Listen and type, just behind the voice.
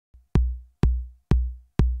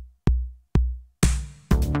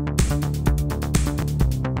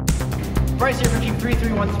Bryce here from Team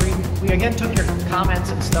 3313. We again took your comments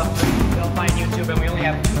and stuff from Delphi and YouTube, and we only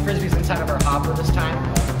have 2 frisbees inside of our hopper this time.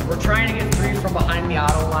 We're trying to get 3 from behind the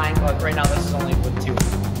auto line, but right now this is only with 2.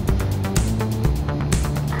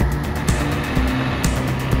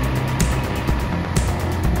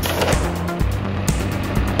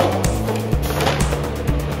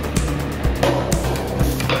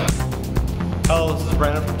 Hello, this is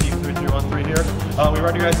Brandon from Team 3313 here. We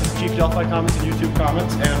read you guys' Chief Delphi comments and YouTube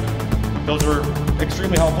comments, and those were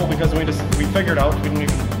extremely helpful because we figured out, we didn't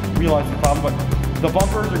even realize the problem, but the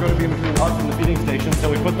bumpers are going to be in between us and the feeding station, so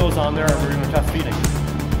we put those on there and we're going to test feeding.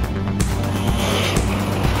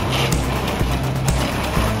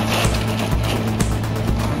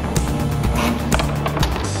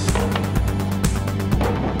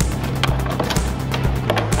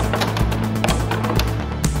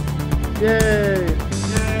 Yay!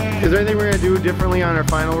 Is there anything we're going to do differently on our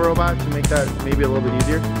final robot to make that maybe a little bit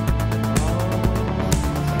easier?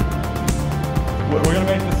 We're going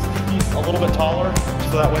to make this piece a little bit taller,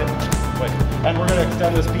 so that way, and we're going to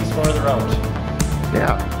extend this piece farther out.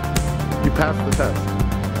 Yeah, you passed the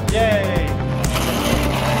test. Yay!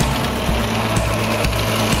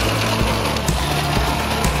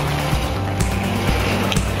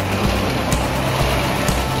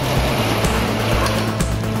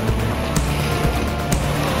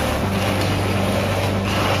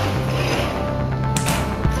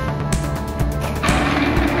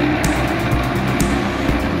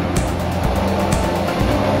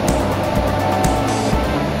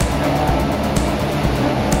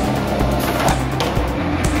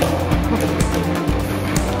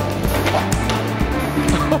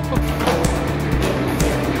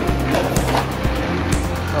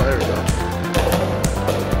 Oh, there we go.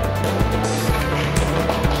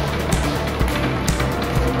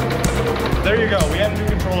 There you go. We had a new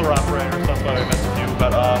controller operator, so that's why we missed a few,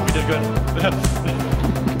 but we did good.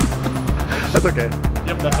 That's okay.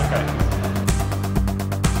 Yep, that's okay.